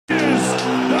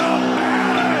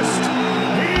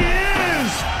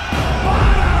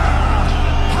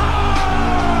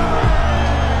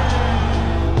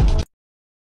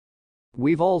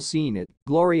We've all seen it,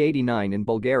 Glory 89 in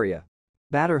Bulgaria.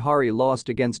 Badr Hari lost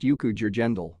against Uku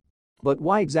Jurjendal. But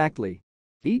why exactly?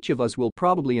 Each of us will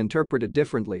probably interpret it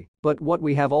differently, but what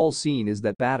we have all seen is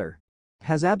that Badr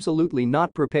has absolutely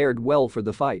not prepared well for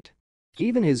the fight.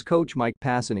 Even his coach Mike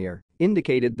Passanier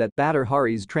indicated that Badr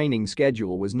Hari's training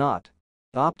schedule was not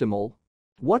optimal.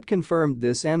 What confirmed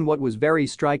this and what was very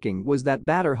striking was that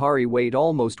Badr Hari weighed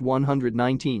almost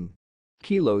 119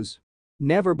 kilos.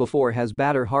 Never before has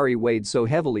Badr Hari weighed so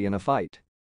heavily in a fight.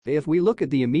 If we look at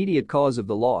the immediate cause of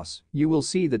the loss, you will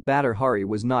see that Badr Hari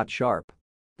was not sharp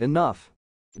enough.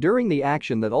 During the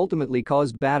action that ultimately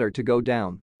caused Badr to go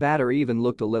down, Badr even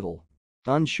looked a little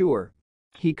unsure.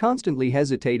 He constantly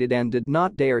hesitated and did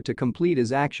not dare to complete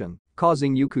his action,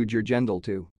 causing Uku Jurjendal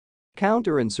to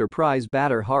counter and surprise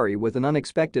Badr Hari with an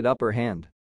unexpected upper hand.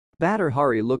 Badr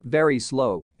Hari looked very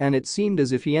slow, and it seemed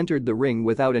as if he entered the ring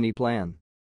without any plan.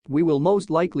 We will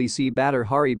most likely see Badr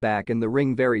Hari back in the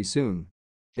ring very soon.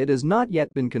 It has not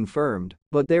yet been confirmed,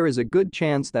 but there is a good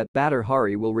chance that Badr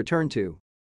Hari will return to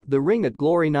the ring at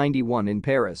Glory 91 in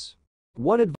Paris.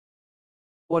 What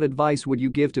advice would you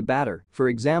give to Badr, for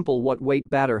example what weight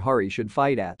Badr Hari should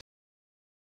fight at?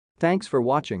 Thanks for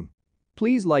watching.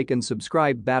 Please like and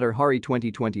subscribe Badr Hari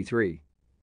 2023.